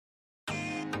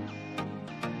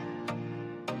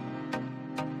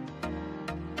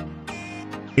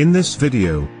In this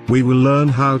video, we will learn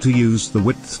how to use the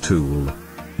width tool.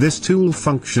 This tool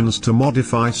functions to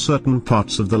modify certain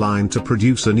parts of the line to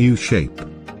produce a new shape.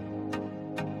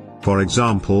 For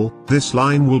example, this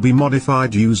line will be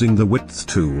modified using the width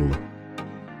tool.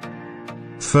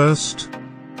 First,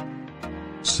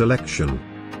 selection.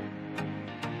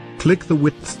 Click the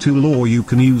width tool, or you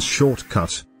can use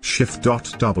shortcut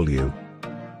Shift-W.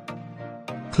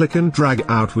 Click and drag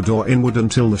outward or inward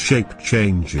until the shape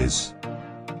changes.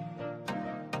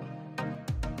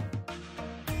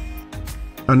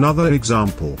 Another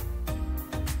example.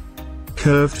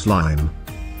 Curved line.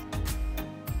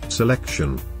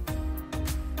 Selection.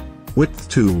 Width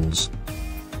tools.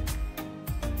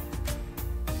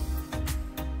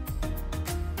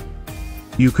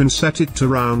 You can set it to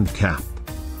round cap.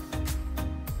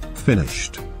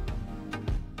 Finished.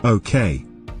 Okay.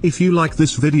 If you like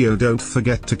this video, don't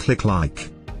forget to click like,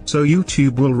 so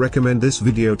YouTube will recommend this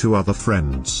video to other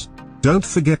friends. Don't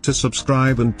forget to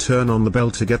subscribe and turn on the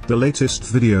bell to get the latest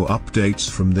video updates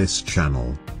from this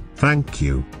channel. Thank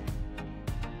you.